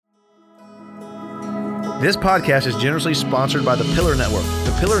This podcast is generously sponsored by the Pillar Network.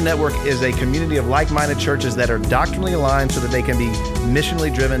 The Pillar Network is a community of like-minded churches that are doctrinally aligned so that they can be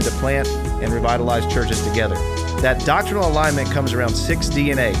missionally driven to plant and revitalize churches together. That doctrinal alignment comes around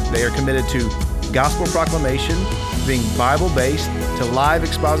 6DNA. They are committed to gospel proclamation, being Bible-based, to live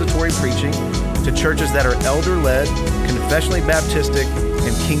expository preaching, to churches that are elder-led, confessionally baptistic,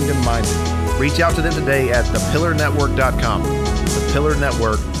 and kingdom-minded. Reach out to them today at thepillarnetwork.com.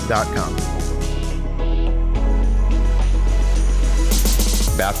 Thepillarnetwork.com.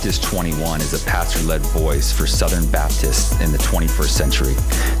 Baptist 21 is a pastor-led voice for Southern Baptists in the 21st century.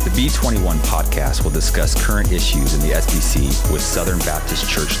 The B21 podcast will discuss current issues in the SBC with Southern Baptist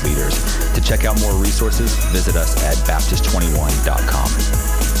church leaders. To check out more resources, visit us at baptist21.com.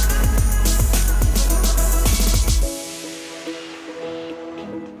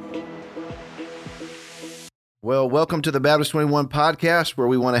 Well, welcome to the Baptist 21 podcast, where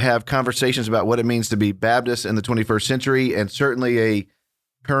we want to have conversations about what it means to be Baptist in the 21st century, and certainly a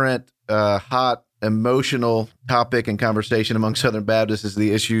current, hot, emotional topic and conversation among Southern Baptists is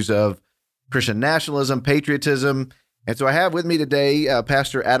the issues of Christian nationalism, patriotism. And so I have with me today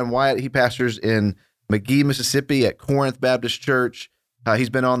Pastor Adam Wyatt. He pastors in McGee, Mississippi at Corinth Baptist Church. He's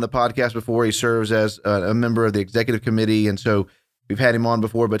been on the podcast before. He serves as a member of the executive committee, and so we've had him on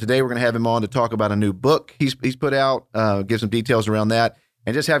before. But today we're going to have him on to talk about a new book he's put out, give some details around that,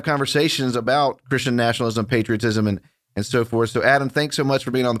 and just have conversations about Christian nationalism, patriotism, and so forth. So, Adam, thanks so much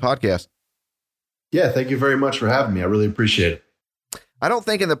for being on the podcast. Yeah, thank you very much for having me. I really appreciate it. I don't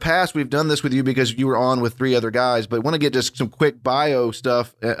think in the past we've done this with you because you were on with three other guys, but want to get just some quick bio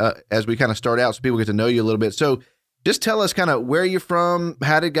stuff as we kind of start out so people get to know you a little bit. So just tell us kind of where you're from,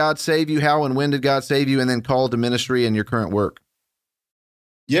 how did God save you, how and when did God save you, and then called to ministry and your current work.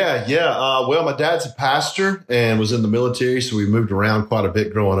 Yeah. Well, my dad's a pastor and was in the military, so we moved around quite a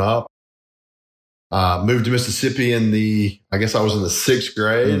bit growing up. Moved to Mississippi I guess I was in the sixth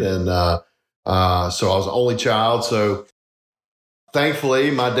grade. And so I was the only child. So thankfully,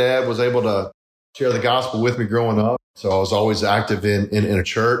 my dad was able to share the gospel with me growing up. So I was always active in a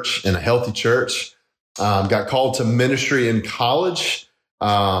church, in a healthy church. Got called to ministry in college.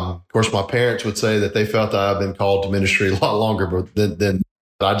 Of course, my parents would say that they felt that I've been called to ministry a lot longer than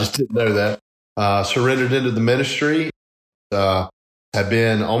I just didn't know that. Surrendered into the ministry. Have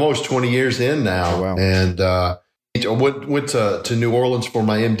been almost 20 years in now. Oh, wow. And went to New Orleans for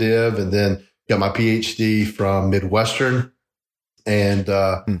my MDiv and then got my PhD from Midwestern, and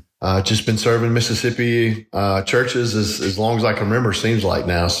just been serving Mississippi churches as long as I can remember, seems like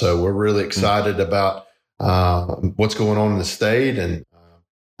now. So we're really excited about what's going on in the state, and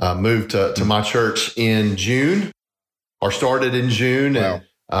moved to my church in June, or started in June. Wow.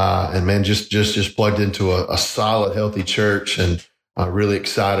 And man, just plugged into a solid, healthy church, and really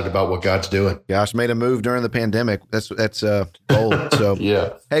excited about what God's doing. Gosh, made a move during the pandemic. That's bold. So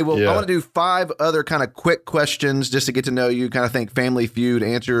yeah. Hey, well, I want to do 5 other kind of quick questions just to get to know you. Kind of think Family Feud.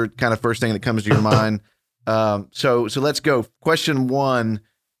 Answer kind of first thing that comes to your mind. So let's go. Question 1: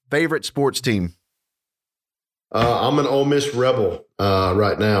 favorite sports team. I'm an Ole Miss Rebel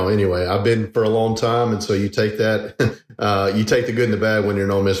right now. Anyway, I've been for a long time, and so you take that. You take the good and the bad when you're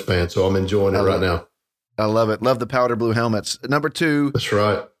an Ole Miss fan. So I'm enjoying it right now. I love it. Love the powder blue helmets. Number 2. That's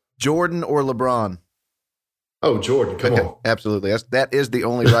right. Jordan or LeBron? Oh, Jordan. Come on. Absolutely. That is the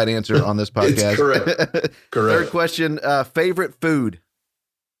only right answer on this podcast. It's correct. Third question, favorite food?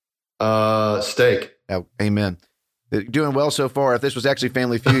 Steak. Oh, amen. You're doing well so far. If this was actually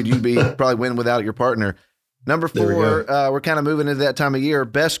Family Feud, you'd be probably win without your partner. Number 4, we're kind of moving into that time of year.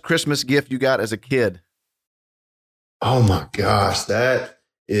 Best Christmas gift you got as a kid? Oh my gosh, that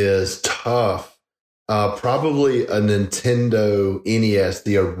is tough. Probably a Nintendo NES,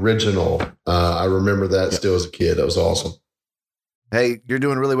 the original. I remember that still as a kid. That was awesome. Hey, you're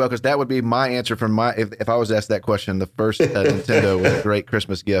doing really well, because that would be my answer from if I was asked that question. The first Nintendo was a great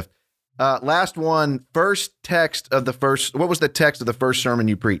Christmas gift. Last one, what was the text of the first sermon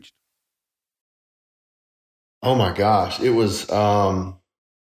you preached? Oh my gosh. It was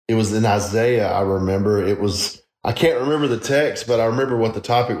in Isaiah. I remember I can't remember the text, but I remember what the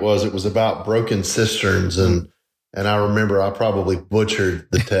topic was. It was about broken cisterns, and I remember I probably butchered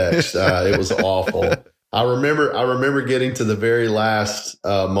the text. It was awful. I remember getting to the very last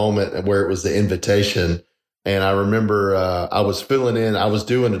moment where it was the invitation, and I remember I was filling in. I was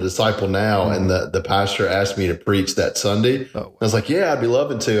doing a Disciple Now, and the pastor asked me to preach that Sunday. Oh, wow. I was like, "Yeah, I'd be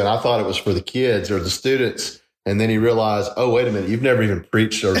loving to," and I thought it was for the kids or the students. And then he realized, "Oh, wait a minute, you've never even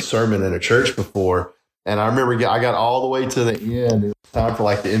preached a sermon in a church before." And I remember I got all the way to the end. It was time for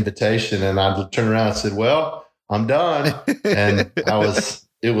like the invitation. And I turned around and said, "Well, I'm done." And I was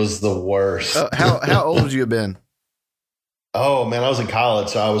It was the worst. How old would you have been? Oh man, I was in college,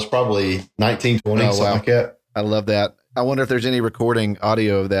 so I was probably 19, 20, something like that. I love that. I wonder if there's any recording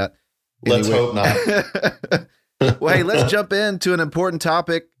audio of that. Let's hope not. Well, hey, let's jump into an important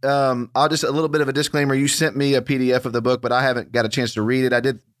topic. I'll just a little bit of a disclaimer. You sent me a PDF of the book, but I haven't got a chance to read it. I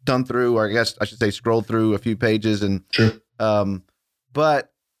did thumb through, or I guess I should say scroll through a few pages. And sure.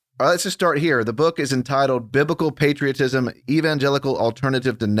 But let's just start here. The book is entitled Biblical Patriotism, Evangelical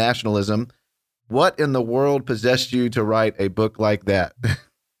Alternative to Nationalism. What in the world possessed you to write a book like that?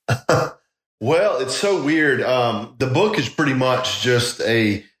 Well, it's so weird. The book is pretty much just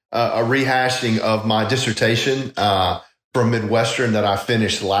a rehashing of my dissertation from Midwestern that I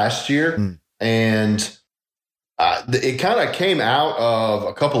finished last year. And it kind of came out of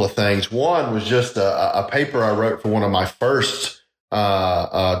a couple of things. One was just a paper I wrote for one of my first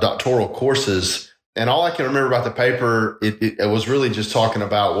doctoral courses. And all I can remember about the paper, it was really just talking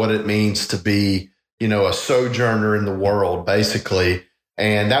about what it means to be, a sojourner in the world, basically.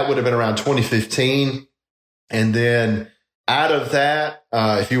 And that would have been around 2015. And then out of that,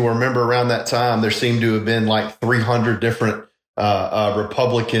 if you remember around that time, there seemed to have been like 300 different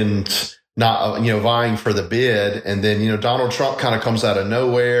Republicans not, vying for the bid. And then, Donald Trump kind of comes out of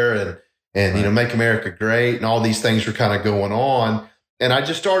nowhere and Make America Great. And all these things were kind of going on. And I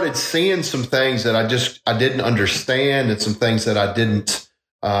just started seeing some things that I didn't understand, and some things that I didn't,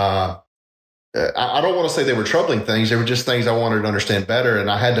 I don't want to say they were troubling things. They were just things I wanted to understand better.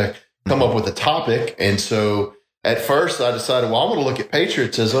 And I had to come up with a topic. And so at first I decided, well, I'm going to look at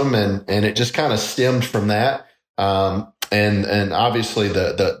patriotism, and it just kind of stemmed from that. And obviously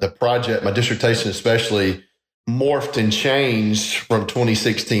the project, my dissertation especially, morphed and changed from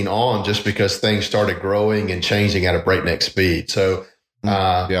 2016 on, just because things started growing and changing at a breakneck speed. So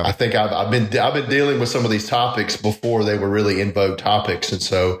I think I've been dealing with some of these topics before they were really in vogue topics. And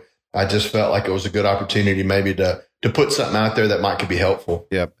so I just felt like it was a good opportunity maybe to put something out there that could be helpful.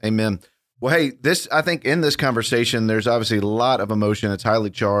 Yeah. Amen. Well, hey, I think in this conversation, there's obviously a lot of emotion. It's highly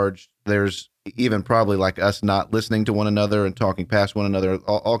charged. There's even probably like us not listening to one another and talking past one another,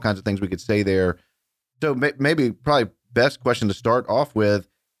 all kinds of things we could say there. So maybe probably best question to start off with,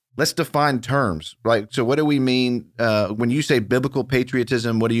 let's define terms, right? So what do we mean when you say biblical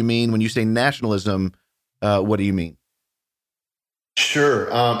patriotism? What do you mean when you say nationalism? What do you mean?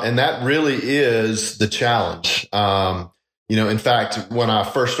 Sure. And that really is the challenge. In fact, when I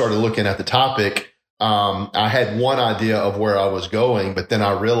first started looking at the topic, I had one idea of where I was going, but then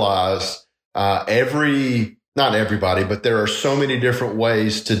I realized not everybody, but there are so many different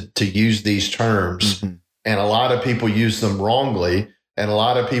ways to use these terms. Mm-hmm. And a lot of people use them wrongly. And a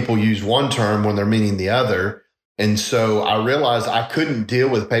lot of people use one term when they're meaning the other. And so I realized I couldn't deal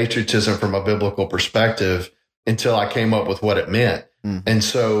with patriotism from a biblical perspective until I came up with what it meant. Mm. And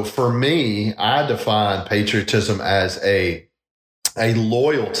so for me, I define patriotism as a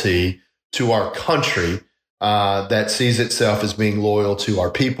loyalty to our country that sees itself as being loyal to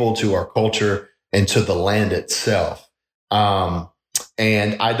our people, to our culture, and to the land itself.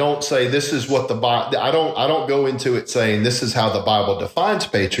 And I don't say this is what the Bible, I don't go into it saying this is how the Bible defines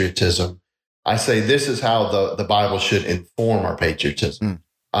patriotism. I say this is how the Bible should inform our patriotism.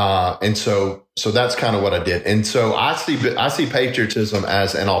 And so that's kind of what I did. And so I see patriotism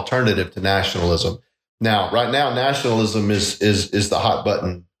as an alternative to nationalism. Now, right now, nationalism is the hot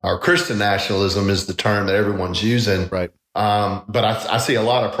button, or Christian nationalism is the term that everyone's using. Right. But I see a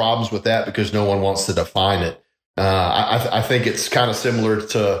lot of problems with that because no one wants to define it. I think it's kind of similar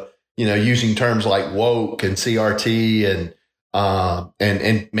to, using terms like woke and CRT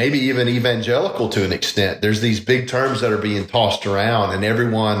and maybe even evangelical to an extent. There's these big terms that are being tossed around, and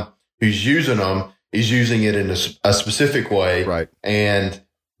everyone who's using them is using it in a specific way. Right. And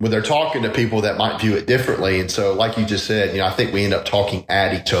when they're talking to people that might view it differently. And so, like you just said, I think we end up talking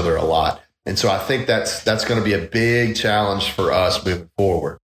at each other a lot. And so I think that's going to be a big challenge for us moving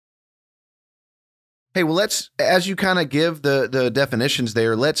forward. Hey, well, as you kind of give the definitions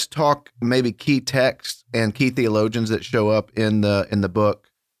there, let's talk maybe key texts and key theologians that show up in the book.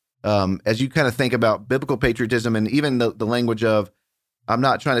 As you kind of think about biblical patriotism, and even the language of, I'm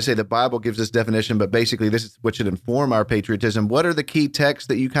not trying to say the Bible gives this definition, but basically this is what should inform our patriotism. What are the key texts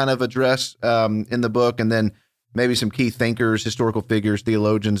that you kind of address in the book? And then maybe some key thinkers, historical figures,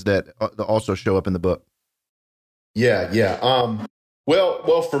 theologians that also show up in the book. Yeah.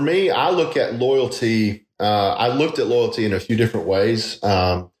 Well, for me, I look at loyalty. I looked at loyalty in a few different ways.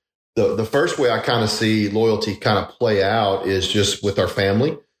 The first way I kind of see loyalty kind of play out is just with our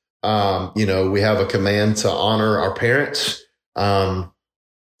family. We have a command to honor our parents.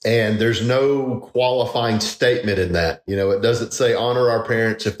 And there's no qualifying statement in that. It doesn't say honor our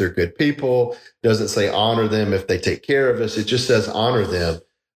parents if they're good people. It doesn't say honor them if they take care of us. It just says honor them.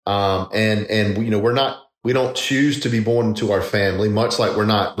 We don't choose to be born into our family, much like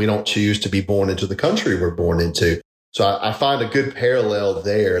we don't choose to be born into the country we're born into. So I find a good parallel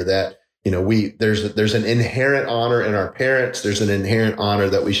there that, there's an inherent honor in our parents. There's an inherent honor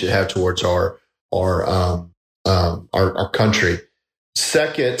that we should have towards our country.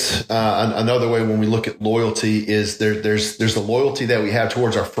 Second, another way when we look at loyalty is there's the loyalty that we have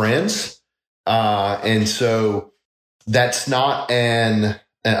towards our friends. And so that's not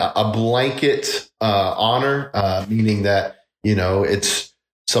a blanket honor, meaning that, it's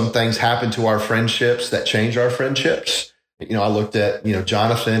some things happen to our friendships that change our friendships. I looked at,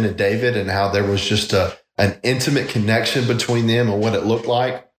 Jonathan and David and how there was just an intimate connection between them and what it looked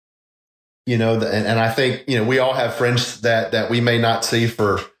like. And I think, we all have friends that we may not see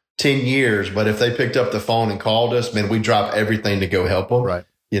for 10 years, but if they picked up the phone and called us, man, we drop everything to go help them. Right.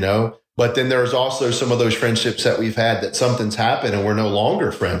 But then there's also some of those friendships that we've had that something's happened and we're no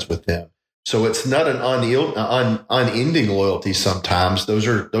longer friends with them. So it's not an unending loyalty. Sometimes those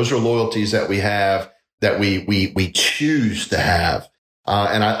are loyalties that we have that we choose to have.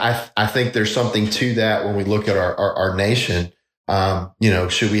 And I think there's something to that when we look at our nation.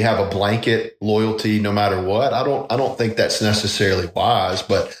 Should we have a blanket loyalty no matter what? I don't think that's necessarily wise,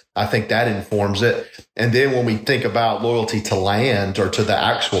 but I think that informs it. And then when we think about loyalty to land or to the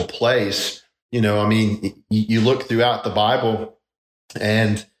actual place, you look throughout the Bible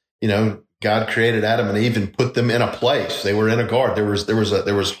and, God created Adam and Eve and put them in a place. They were in a garden. There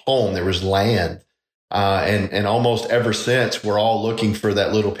was home, there was land. And almost ever since, we're all looking for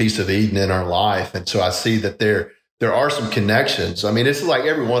that little piece of Eden in our life. And so I see that there are some connections. I mean, it's like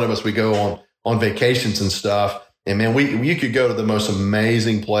every one of us, we go on vacations and stuff. And man, you could go to the most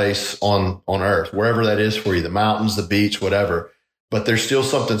amazing place on earth, wherever that is for you, the mountains, the beach, whatever. But there's still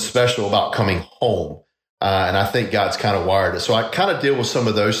something special about coming home. And I think God's kind of wired it. So I kind of deal with some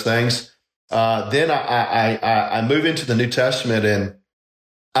of those things. Then I move into the New Testament and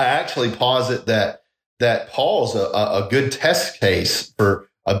I actually posit that Paul's a good test case for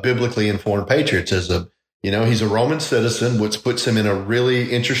a biblically informed patriotism. He's a Roman citizen, which puts him in a really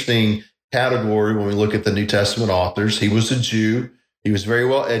interesting category when we look at the New Testament authors. He was a Jew. He was very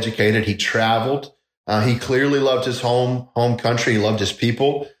well educated. He traveled. He clearly loved his home country. He loved his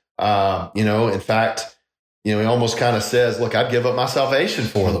people. In fact, he almost kind of says, look, I'd give up my salvation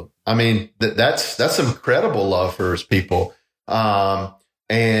for them. I mean, that's some incredible love for his people.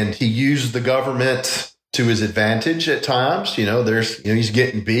 And he used the government to his advantage at times. He's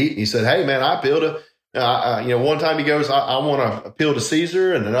getting beat. He said, hey, man, I appeal to, one time he goes, I want to appeal to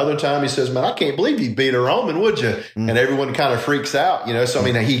Caesar. And another time he says, man, I can't believe you beat a Roman, would you? Mm. And everyone kind of freaks out, So, I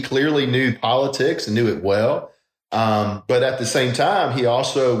mean, he clearly knew politics and knew it well. But at the same time, he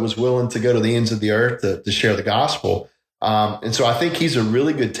also was willing to go to the ends of the earth to share the gospel. And so I think he's a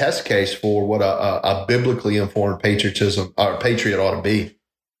really good test case for what a biblically informed patriot ought to be.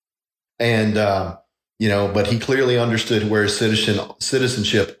 And, but he clearly understood where his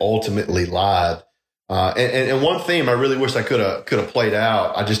citizenship ultimately lied. And one theme I really wish I could have played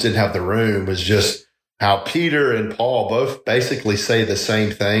out, I just didn't have the room, was just how Peter and Paul both basically say the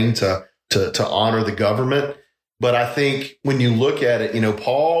same thing to honor the government. But I think when you look at it,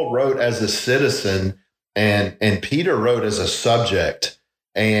 Paul wrote as a citizen and Peter wrote as a subject.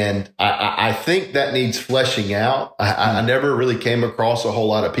 And I think that needs fleshing out. I never really came across a whole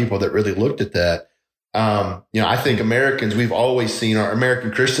lot of people that really looked at that. I think American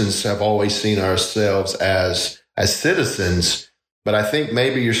Christians have always seen ourselves as citizens, but I think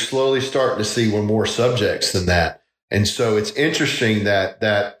maybe you're slowly starting to see we're more subjects than that. And so it's interesting that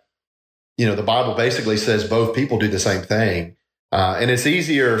the Bible basically says both people do the same thing. And it's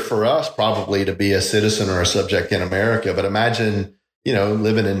easier for us probably to be a citizen or a subject in America, but imagine,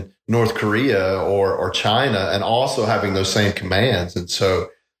 living in North Korea or China and also having those same commands. And so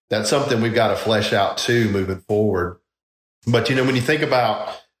that's something we've got to flesh out too, moving forward. But, when you think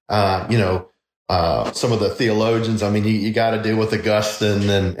about, some of the theologians, I mean, you got to deal with Augustine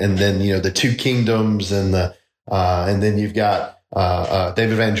and then, the two kingdoms and then you've got,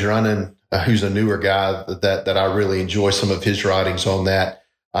 David Van Drunen, who's a newer guy that I really enjoy some of his writings on that.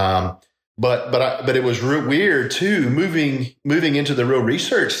 But it was weird too, moving into the real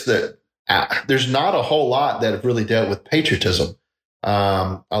research that there's not a whole lot that have really dealt with patriotism.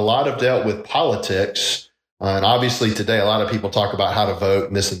 A lot have dealt with politics. And obviously today, a lot of people talk about how to vote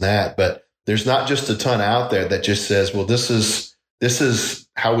and this and that, but there's not just a ton out there that just says, well, this is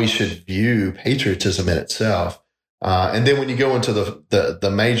how we should view patriotism in itself. And then when you go into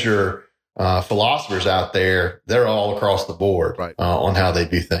the major philosophers out there, they're all across the board on how they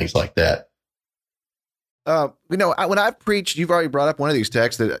do things like that. When I've preached, you've already brought up one of these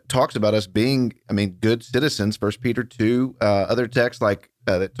texts that talks about us being, good citizens, 1 Peter 2, other texts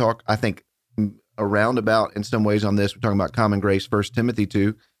that talk, I think, around about in some ways on this. We're talking about common grace, 1 Timothy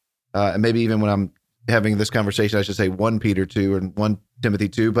 2, and maybe even when I'm having this conversation, I should say 1 Peter 2 and 1 Timothy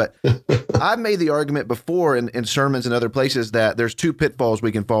 2. But I've made the argument before in sermons and other places that there's two pitfalls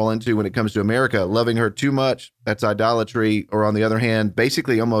we can fall into when it comes to America. Loving her too much, that's idolatry. Or on the other hand,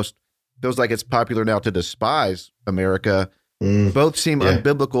 basically almost feels like it's popular now to despise America. Both seem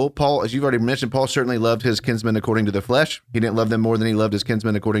unbiblical. Paul, as you've already mentioned, Paul certainly loved his kinsmen according to the flesh. He didn't love them more than he loved his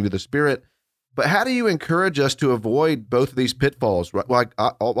kinsmen according to the Spirit. But how do you encourage us to avoid both of these pitfalls while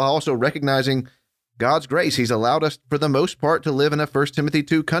also recognizing God's grace? He's allowed us, for the most part, to live in a 1 Timothy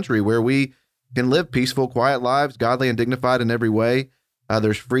 2 country where we can live peaceful, quiet lives, godly and dignified in every way.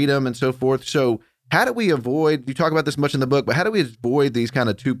 There's freedom and so forth. So how do we avoid, you talk about this much in the book, but how do we avoid these kind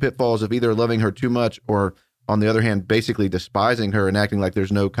of two pitfalls of either loving her too much or, on the other hand, basically despising her and acting like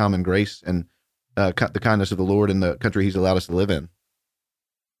there's no common grace and the kindness of the Lord in the country he's allowed us to live in?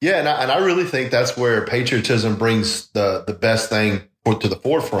 Yeah, and I really think that's where patriotism brings the best thing to the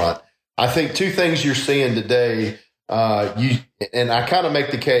forefront. I think two things you're seeing today, and I kind of make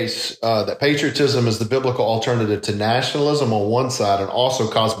the case that patriotism is the biblical alternative to nationalism on one side and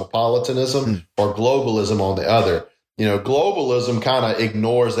also cosmopolitanism or globalism on the other. Globalism kind of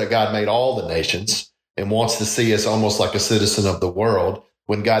ignores that God made all the nations and wants to see us almost like a citizen of the world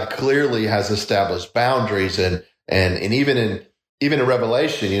when God clearly has established boundaries and even in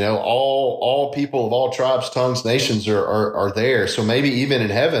Revelation, all people of all tribes, tongues, nations are there. So maybe even in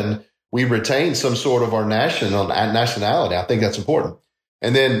heaven, we retain some sort of our nationality. I think that's important.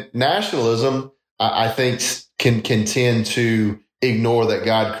 And then nationalism, I think, can tend to ignore that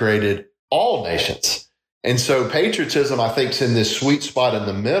God created all nations. And so patriotism, I think, is in this sweet spot in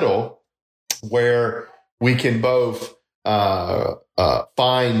the middle where we can both find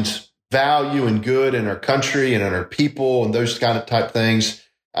value and good in our country and in our people and those kind of type things.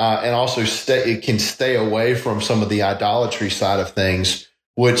 And also it can stay away from some of the idolatry side of things,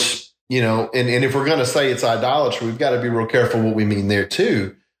 which, and if we're going to say it's idolatry, we've got to be real careful what we mean there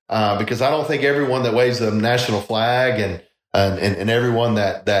too. Because I don't think everyone that waves the national flag and everyone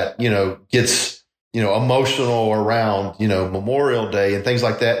that gets, emotional around, Memorial Day and things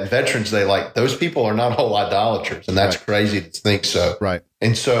like that and Veterans Day, like those people are not all idolaters. And that's crazy to think so. Right.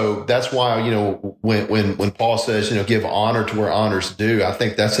 And so that's why, when Paul says, give honor to where honor's due, I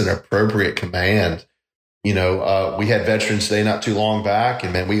think that's an appropriate command. We had Veterans Day not too long back,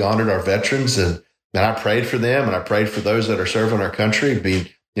 and man, we honored our veterans, and I prayed for them, and I prayed for those that are serving our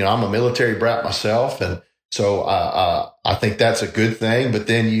country. I'm a military brat myself, and so I think that's a good thing. But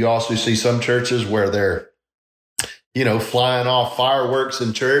then you also see some churches where they're, flying off fireworks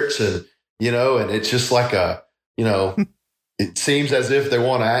in church, and and it's just like it seems as if they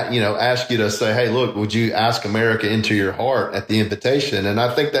want to, ask you to say, hey, look, would you ask America into your heart at the invitation? And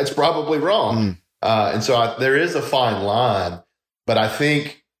I think that's probably wrong. And so there is a fine line, but I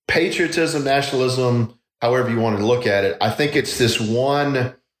think patriotism, nationalism, however you want to look at it, I think it's this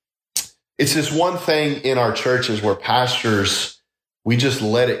one thing in our churches where pastors, we just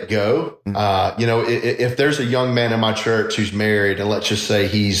let it go. If there's a young man in my church who's married, and let's just say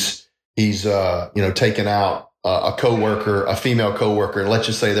he's taken out a coworker, a female coworker, and let's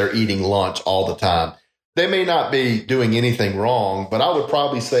just say they're eating lunch all the time. They may not be doing anything wrong, but I would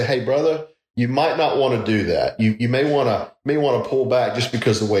probably say, hey, brother, you might not want to do that. You may want to pull back just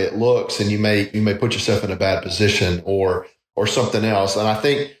because of the way it looks, and you may put yourself in a bad position or something else. And I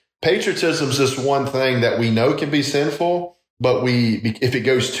think patriotism is this one thing that we know can be sinful, but if it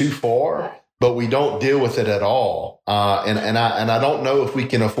goes too far, but we don't deal with it at all. And I don't know if we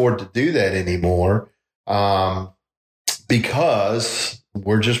can afford to do that anymore, because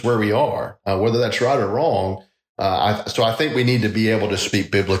we're just where we are, whether that's right or wrong. So I think we need to be able to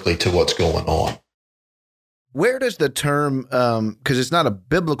speak biblically to what's going on. Where does the term, because it's not a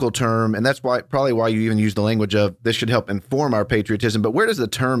biblical term, and that's probably why you even use the language of this should help inform our patriotism, but where does the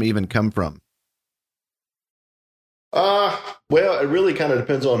term even come from? Well, it really kind of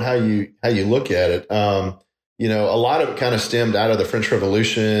depends on how you look at it. A lot of it kind of stemmed out of the French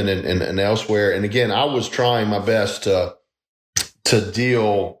Revolution and elsewhere. And again, I was trying my best to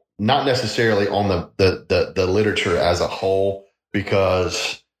deal not necessarily on the literature as a whole,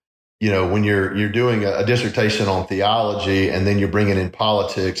 because, when you're doing a dissertation on theology and then you're bringing in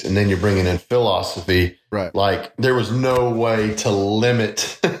politics and then you're bringing in philosophy, right? Like there was no way to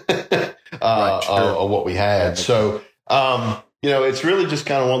limit of what we had. So, it's really just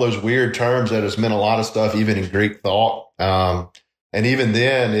kind of one of those weird terms that has meant a lot of stuff, even in Greek thought. And even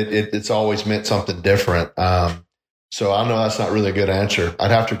then, it's always meant something different. So I know that's not really a good answer.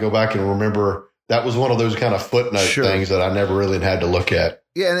 I'd have to go back and remember. That was one of those kind of footnote things that I never really had to look at.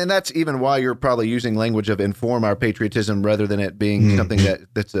 Yeah, and that's even why you're probably using language of inform our patriotism rather than it being something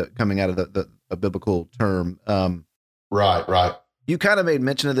that's coming out of a biblical term. Right. You kind of made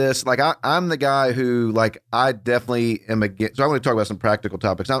mention of this. Like I'm the guy who, like, I definitely am against. So I want to talk about some practical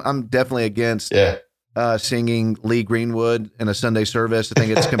topics. I'm definitely against singing Lee Greenwood in a Sunday service. I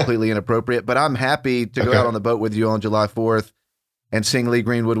think it's completely inappropriate. But I'm happy to go out on the boat with you on July 4th. And sing Lee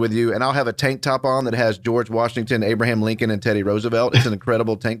Greenwood with you. And I'll have a tank top on that has George Washington, Abraham Lincoln, and Teddy Roosevelt. It's an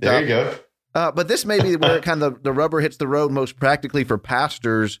incredible tank top. There you go. But this may be where kind of the rubber hits the road most practically for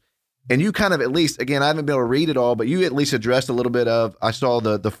pastors. And you kind of, at least, again, I haven't been able to read it all, but you at least addressed a little bit of, I saw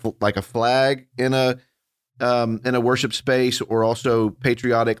the like a flag in a worship space, or also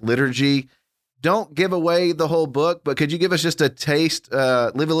patriotic liturgy. Don't give away the whole book, but could you give us just a taste,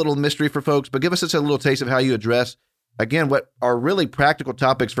 leave a little mystery for folks, but give us just a little taste of how you address, again, what are really practical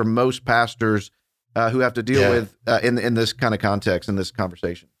topics for most pastors who have to deal with in this kind of context, in this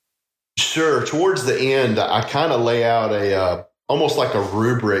conversation? Sure. Towards the end, I kind of lay out almost like a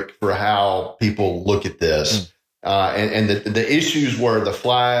rubric for how people look at this. And the issues were the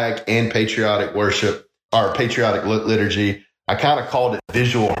flag and patriotic worship, or patriotic liturgy. I kind of called it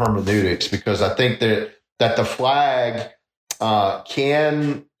visual hermeneutics, because I think that the flag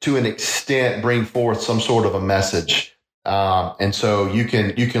can, to an extent, bring forth some sort of a message. And so you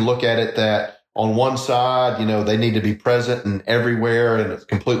can look at it that on one side, they need to be present and everywhere, and it's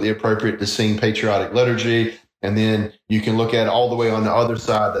completely appropriate to sing patriotic liturgy. And then you can look at it all the way on the other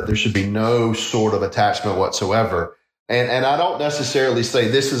side, that there should be no sort of attachment whatsoever. And I don't necessarily say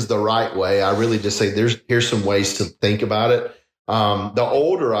this is the right way. I really just say here's some ways to think about it. The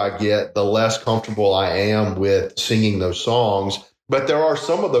older I get, the less comfortable I am with singing those songs. But there are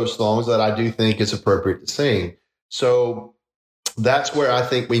some of those songs that I do think it's appropriate to sing. So that's where I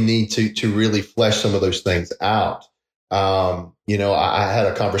think we need to really flesh some of those things out. I had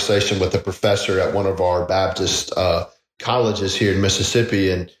a conversation with a professor at one of our Baptist colleges here in Mississippi,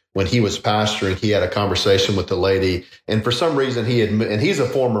 and when he was pastoring, he had a conversation with the lady, and for some reason and he's a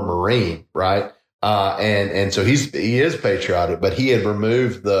former Marine, right? And so he is patriotic, but he had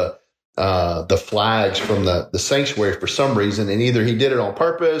removed the flags from the sanctuary for some reason, and either he did it on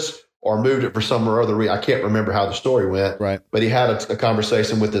purpose or moved it for some or other reason. I can't remember how the story went, right? But he had a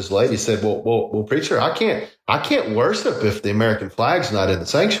conversation with this lady. He said, well, preacher, I can't worship if the American flag's not in the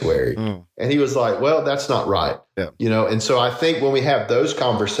sanctuary. And he was like, well, that's not right. Yeah. And so I think when we have those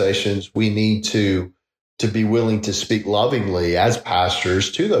conversations, we need to be willing to speak lovingly as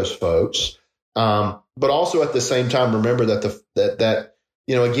pastors to those folks. But also at the same time, remember that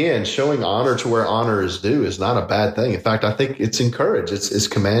again, showing honor to where honor is due is not a bad thing. In fact, I think it's encouraged. It's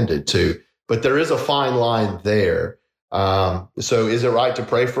commanded to. But there is a fine line there. So is it right to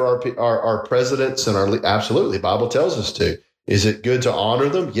pray for our presidents and absolutely, the Bible tells us to. Is it good to honor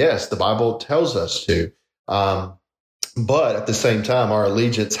them? Yes, the Bible tells us to. But at the same time, our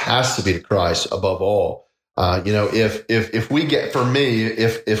allegiance has to be to Christ above all. If we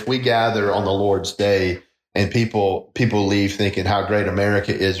gather on the Lord's day and people leave thinking how great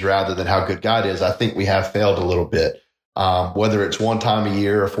America is rather than how good God is, I think we have failed a little bit, whether it's one time a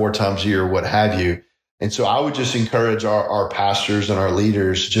year or 4 times a year or what have you. And so I would just encourage our pastors and our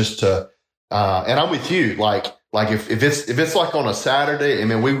leaders just to, and I'm with you, like if it's like on a Saturday,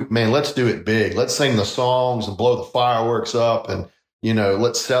 let's do it big. Let's sing the songs and blow the fireworks up, and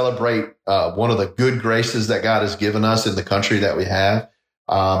let's celebrate one of the good graces that God has given us in the country that we have.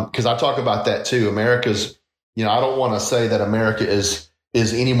 Because I talk about that too. America's, I don't want to say that America is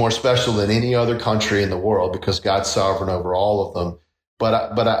any more special than any other country in the world, because God's sovereign over all of them.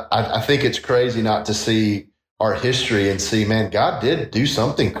 But I think it's crazy not to see our history and see, man, God did do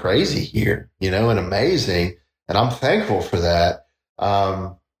something crazy here, and amazing. And I'm thankful for that.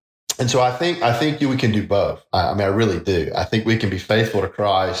 And so I think we can do both. I really do. I think we can be faithful to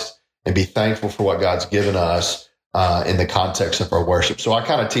Christ and be thankful for what God's given us in the context of our worship. So I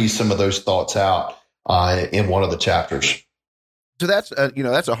kind of tease some of those thoughts out in one of the chapters. So that's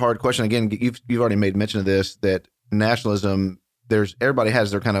a hard question. Again, you've already made mention of this, that nationalism, everybody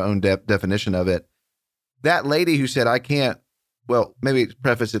has their kind of own definition of it. That lady who said, I can't, well, maybe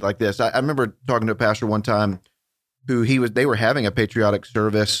preface it like this. I remember talking to a pastor one time they were having a patriotic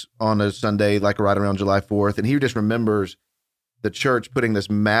service on a Sunday, like right around July 4th. And he just remembers the church putting this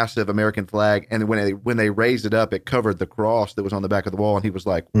massive American flag, and when they raised it up, it covered the cross that was on the back of the wall, and he was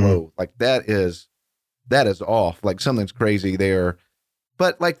like, "Whoa, like that is off. Like something's crazy there."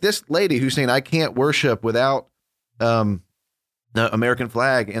 But like this lady who's saying, "I can't worship without the American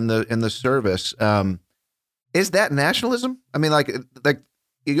flag in the service." Is that nationalism? I mean, like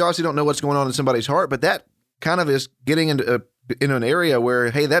you obviously don't know what's going on in somebody's heart, but that kind of is getting into an area where,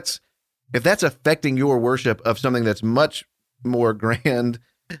 hey, if that's affecting your worship of something that's much more grand,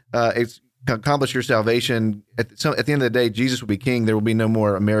 it's accomplish your salvation. At the end of the day, Jesus will be king. There will be no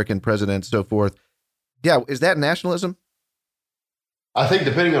more American presidents, so forth. Yeah, is that nationalism? I think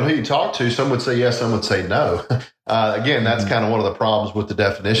depending on who you talk to, some would say yes, some would say no. Again, that's kind of one of the problems with the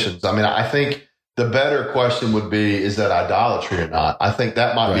definitions. I mean, I think the better question would be, is that idolatry or not? I think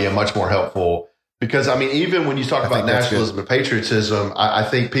that might be a much more helpful, because, I mean, even when you talk about nationalism and patriotism, I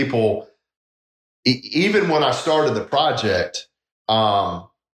think people, even when I started the project,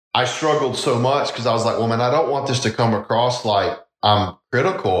 I struggled so much because I was like, well, man, I don't want this to come across like I'm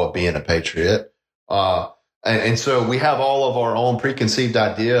critical of being a patriot. And so we have all of our own preconceived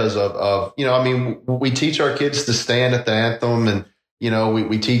ideas of, I mean, we teach our kids to stand at the anthem, and,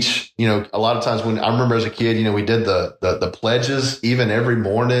 we teach, a lot of times when I remember as a kid, we did the pledges even every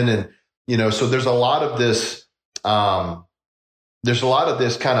morning. And, so there's a lot of this, kind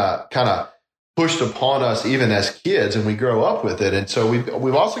of pushed upon us even as kids, and we grow up with it. And so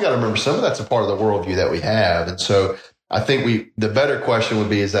we've also got to remember some of that's a part of the worldview that we have. And so I think the better question would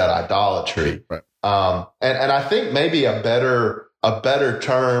be, is that idolatry? Right. And I think maybe a better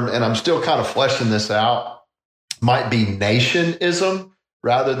term, and I'm still kind of fleshing this out, might be nationism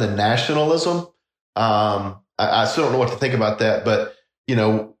rather than nationalism. I still don't know what to think about that, but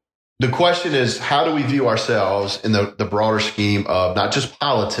the question is, how do we view ourselves in the broader scheme of not just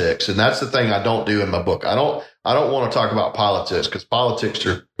politics? And that's the thing I don't do in my book. I don't want to talk about politics because politics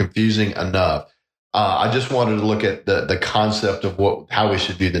are confusing enough. I just wanted to look at the concept of how we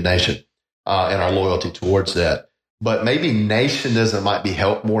should view the nation and our loyalty towards that. But maybe nationism might be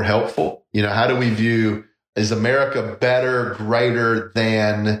more helpful. How do we view, is America better, greater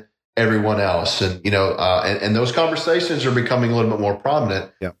than everyone else? And, and those conversations are becoming a little bit more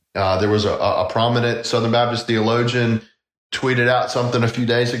prominent. Yeah. There was a prominent Southern Baptist theologian tweeted out something a few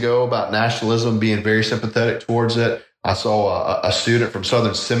days ago about nationalism, being very sympathetic towards it. I saw a student from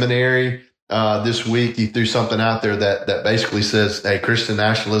Southern Seminary this week. He threw something out there that basically says, hey, Christian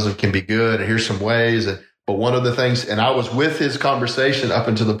nationalism can be good, and here's some ways. But one of the things, and I was with his conversation up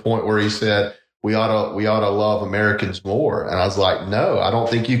until the point where he said, we ought to love Americans more. And I was like, no, I don't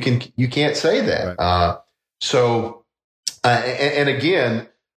think you can't say that. Right. And again,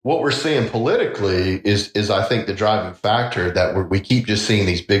 what we're seeing politically is I think the driving factor that we keep just seeing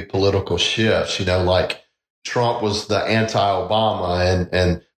these big political shifts, like Trump was the anti-Obama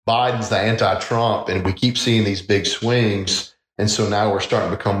and Biden's the anti-Trump, and we keep seeing these big swings. And so now we're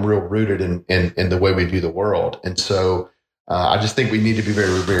starting to become real rooted in the way we view the world. And so I just think we need to be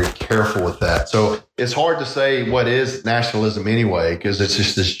very, very careful with that. So it's hard to say what is nationalism anyway, because it's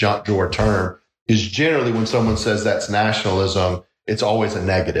just this junk drawer term. Because generally when someone says that's nationalism, it's always a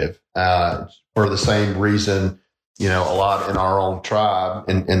negative for the same reason, a lot in our own tribe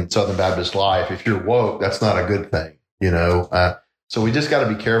in Southern Baptist life. If you're woke, that's not a good thing, So we just got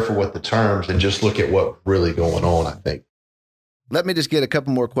to be careful with the terms and just look at what's really going on, I think. Let me just get a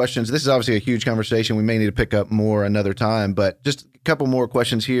couple more questions. This is obviously a huge conversation. We may need to pick up more another time, but just a couple more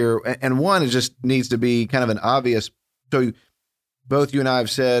questions here. And one is just needs to be kind of an obvious. So both you and I have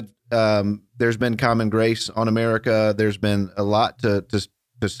said there's been common grace on America. There's been a lot to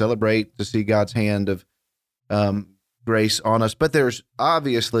celebrate, to see God's hand of grace on us. But there's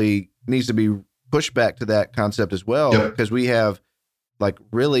obviously needs to be pushback to that concept as well, because we have like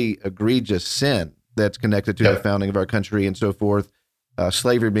really egregious sin that's connected to the founding of our country and so forth,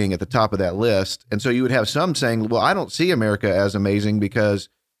 slavery being at the top of that list. And so you would have some saying, well, I don't see America as amazing because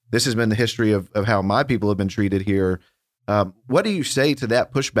this has been the history of how my people have been treated here. What do you say to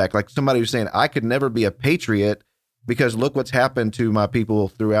that pushback? Like somebody who's saying, I could never be a patriot because look what's happened to my people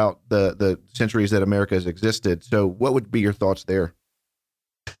throughout the centuries that America has existed. So what would be your thoughts there?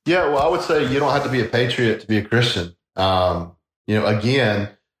 Yeah, well, I would say you don't have to be a patriot to be a Christian. Again,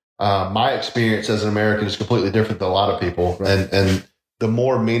 my experience as an American is completely different than a lot of people. Right. And the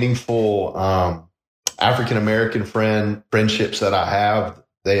more meaningful African-American friendships that I have,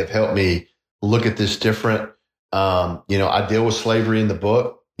 they have helped me look at this different. I deal with slavery in the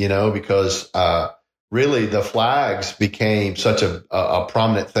book, because really the flags became such a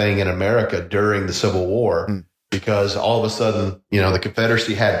prominent thing in America during the Civil War, because all of a sudden, the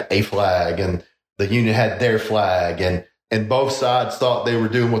Confederacy had a flag and the Union had their flag, and and both sides thought they were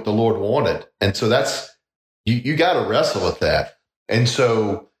doing what the Lord wanted. And so that's, you got to wrestle with that. And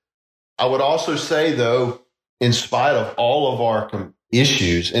so I would also say, though, in spite of all of our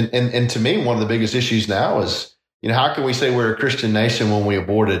issues, and to me, one of the biggest issues now is, how can we say we're a Christian nation when we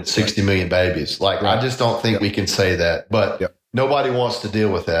aborted 60 million babies? Like, I just don't think we can say that, but nobody wants to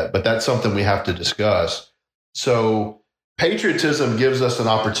deal with that. But that's something we have to discuss. So patriotism gives us an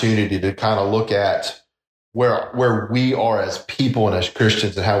opportunity to kind of look at where we are as people and as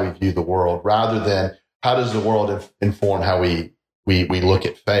Christians and how we view the world, rather than how does the world inform how we look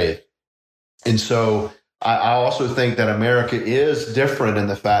at faith. And so I also think that America is different in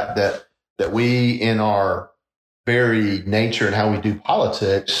the fact that we, in our very nature and how we do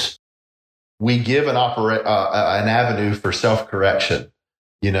politics, we give an avenue for self-correction.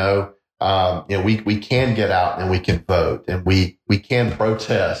 We can get out and we can vote, and we can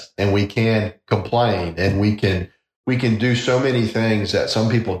protest, and we can complain, and we can do so many things that some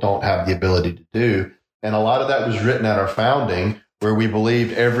people don't have the ability to do. And a lot of that was written at our founding, where we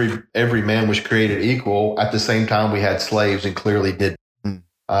believed every man was created equal. At the same time, we had slaves, and clearly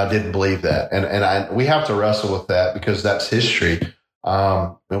didn't believe that. And we have to wrestle with that, because that's history.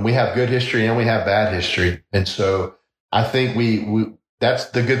 And we have good history and we have bad history. And so I think that's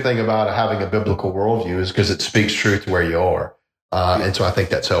the good thing about having a biblical worldview, is because it speaks truth where you are. And so I think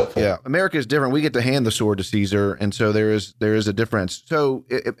that's helpful. Yeah. America is different. We get to hand the sword to Caesar. And so there is a difference. So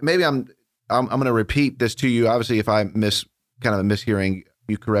maybe I'm going to repeat this to you. Obviously, if I kind of a mishearing,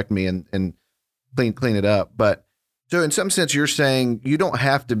 you correct me and clean it up. But so in some sense, you're saying you don't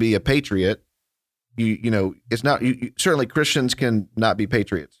have to be a patriot. It's not, certainly Christians can not be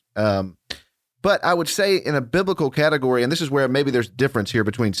patriots. But I would say in a biblical category, and this is where maybe there's difference here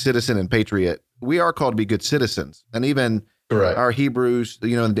between citizen and patriot, we are called to be good citizens. And even our Hebrews,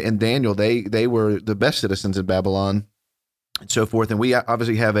 and Daniel, they were the best citizens in Babylon and so forth. And we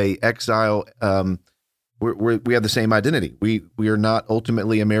obviously have a exile. We have the same identity. We are not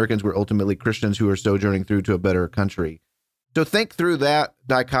ultimately Americans. We're ultimately Christians who are sojourning through to a better country. So think through that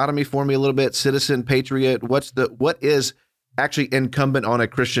dichotomy for me a little bit. Citizen, patriot. What is actually incumbent on a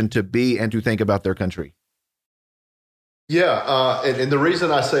Christian to be and to think about their country? Yeah. And the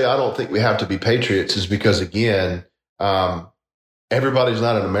reason I say I don't think we have to be patriots is because, again, everybody's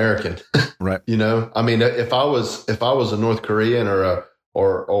not an American. Right. I mean, if I was a North Korean or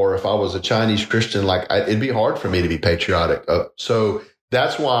if I was a Chinese Christian, it'd be hard for me to be patriotic. So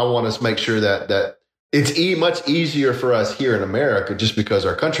that's why I want to make sure that it's much easier for us here in America, just because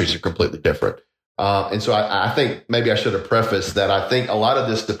our countries are completely different. And so I think maybe I should have prefaced that I think a lot of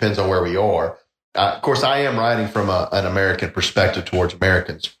this depends on where we are. Of course, I am writing from an American perspective towards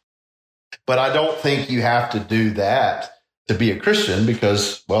Americans, but I don't think you have to do that to be a Christian,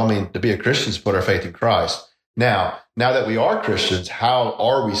 because, to be a Christian is put our faith in Christ. Now that we are Christians, how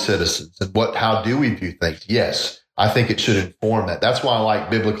are we citizens, and how do we view things? Yes, I think it should inform that. That's why I like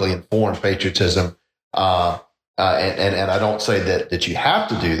biblically informed patriotism. And I don't say that you have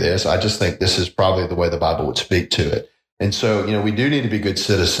to do this. I just think this is probably the way the Bible would speak to it. And so, we do need to be good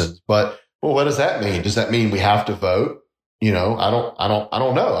citizens, but what does that mean? Does that mean we have to vote? I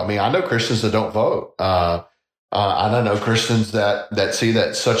don't know. I mean, I know Christians that don't vote. I know Christians that see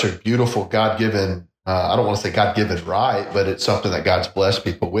that such a beautiful God-given, I don't want to say God-given right, but it's something that God's blessed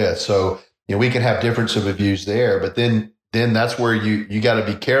people with. So, we can have difference of views there, but then that's where you got to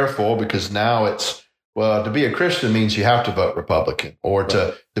be careful, because now it's, to be a Christian means you have to vote Republican, or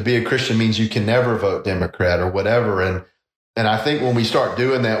to be a Christian means you can never vote Democrat or whatever. And I think when we start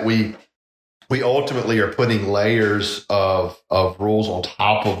doing that, we ultimately are putting layers of rules on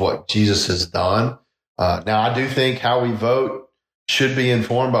top of what Jesus has done. Now, I do think how we vote should be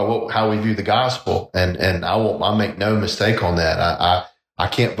informed by how we view the gospel. And I'll make no mistake on that. I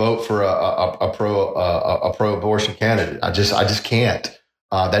can't vote for a pro-abortion candidate. I just can't.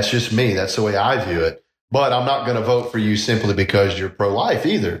 That's just me. That's the way I view it. But I'm not going to vote for you simply because you're pro-life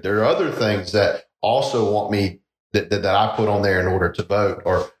either. There are other things that also want me that I put on there in order to vote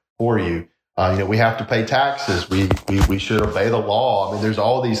or for you. We have to pay taxes. We should obey the law. I mean, there's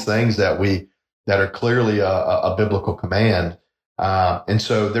all these things that are clearly a biblical command. And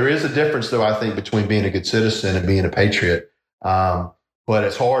so there is a difference, though, I think, between being a good citizen and being a patriot. But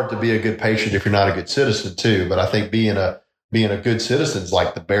it's hard to be a good patriot if you're not a good citizen too. But I think being a good citizen is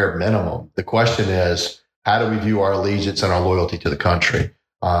like the bare minimum. The question is, how do we view our allegiance and our loyalty to the country?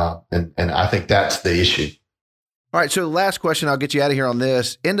 And I think that's the issue. All right. So the last question, I'll get you out of here on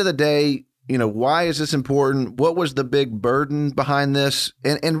this. End of the day, why is this important? What was the big burden behind this?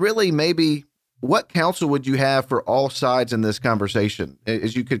 And really, maybe what counsel would you have for all sides in this conversation,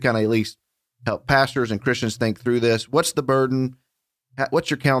 as you could kind of at least help pastors and Christians think through this. What's the burden? What's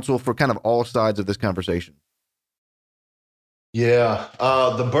your counsel for kind of all sides of this conversation? Yeah,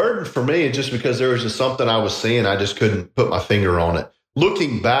 the burden for me is just because there was just something I was seeing. I just couldn't put my finger on it.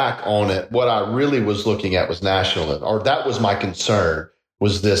 Looking back on it, what I really was looking at was nationalism, or that was my concern,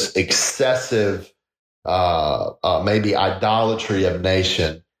 was this excessive, maybe idolatry of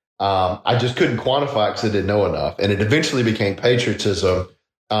nation. I just couldn't quantify it because I didn't know enough. And it eventually became patriotism.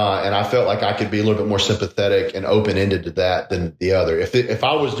 And I felt like I could be a little bit more sympathetic and open-ended to that than the other. If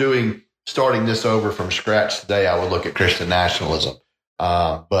I was starting this over from scratch today, I would look at Christian nationalism.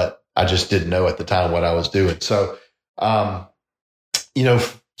 But I just didn't know at the time what I was doing. So, so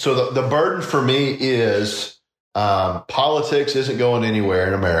the burden for me is politics isn't going anywhere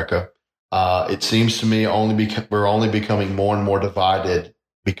in America. It seems to me we're only becoming more and more divided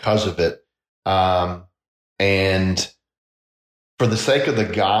because of it. And for the sake of the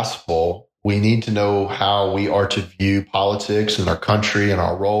gospel, we need to know how we are to view politics and our country and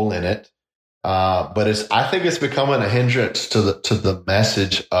our role in it. But I think it's becoming a hindrance to the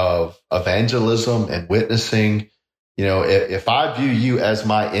message of evangelism and witnessing. If I view you as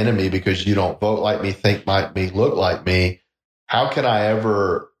my enemy because you don't vote like me, think like me, look like me, how can I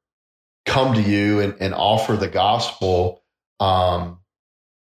ever come to you and offer the gospel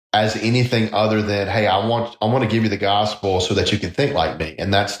as anything other than, hey, I want to give you the gospel so that you can think like me.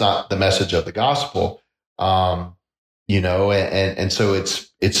 And that's not the message of the gospel. And so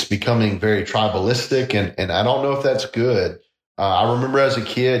it's becoming very tribalistic, and I don't know if that's good. I remember as a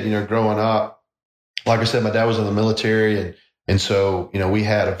kid, growing up, like I said, my dad was in the military, and so, we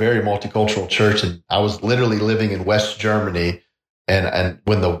had a very multicultural church, and I was literally living in West Germany. And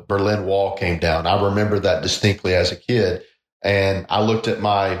when the Berlin Wall came down, I remember that distinctly as a kid. And I looked at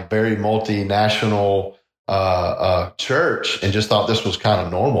my very multinational church and just thought this was kind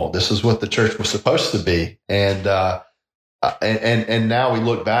of normal. This is what the church was supposed to be. And now we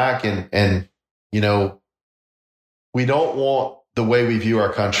look back and we don't want the way we view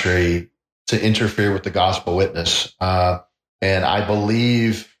our country to interfere with the gospel witness. And I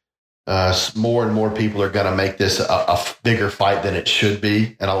believe more and more people are going to make this a bigger fight than it should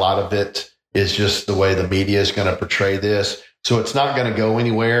be. And a lot of it is just the way the media is going to portray this. So it's not going to go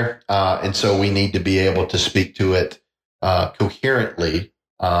anywhere. And so we need to be able to speak to it coherently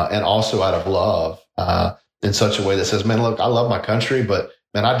and also out of love in such a way that says, man, look, I love my country, but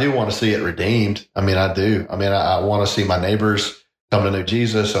man, I do want to see it redeemed. I mean, I do. I mean, I want to see my neighbors come to know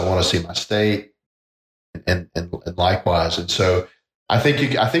Jesus. I want to see my state and likewise. And so I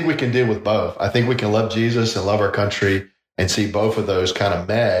think we can deal with both. I think we can love Jesus and love our country and see both of those kind of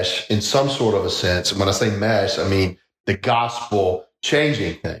mesh in some sort of a sense. And when I say mesh, I mean the gospel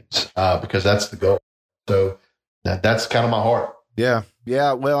changing things because that's the goal. So that's kind of my heart. Yeah.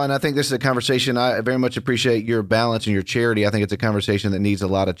 Yeah. Well, and I think this is a conversation. I very much appreciate your balance and your charity. I think it's a conversation that needs a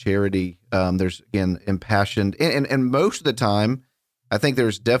lot of charity. There's, again, impassioned. And most of the time, I think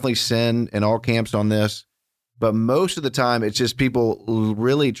there's definitely sin in all camps on this. But most of the time, it's just people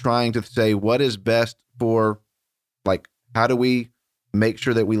really trying to say what is best for, like, how do we make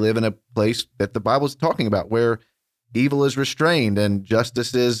sure that we live in a place that the Bible is talking about, where evil is restrained and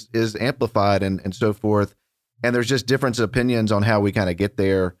justice is amplified and so forth. And there's just different opinions on how we kind of get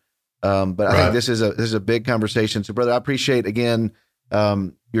there. But I think this is a big conversation. So, brother, I appreciate, again,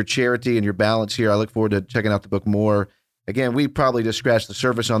 your charity and your balance here. I look forward to checking out the book more. Again, we probably just scratched the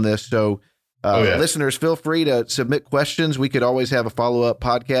surface on this. So listeners, feel free to submit questions. We could always have a follow-up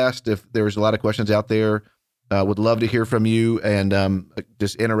podcast if there's a lot of questions out there. Would love to hear from you and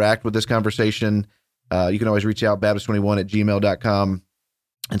just interact with this conversation. You can always reach out, Baptist21@gmail.com,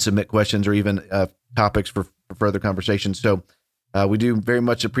 and submit questions or even topics for further conversations. So we do very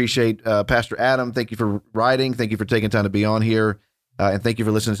much appreciate Pastor Adam. Thank you for writing. Thank you for taking time to be on here. And thank you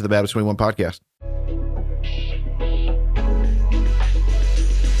for listening to the Baptist 21 podcast.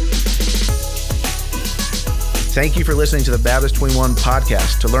 Thank you for listening to the Baptist 21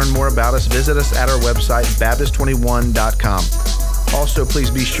 podcast. To learn more about us, visit us at our website, Baptist21.com. Also,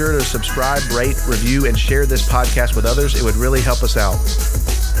 please be sure to subscribe, rate, review, and share this podcast with others. It would really help us out.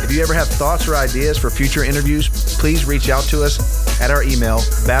 If you ever have thoughts or ideas for future interviews, please reach out to us at our email,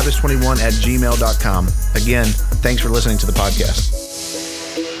 Baptist21@gmail.com. Again, thanks for listening to the podcast.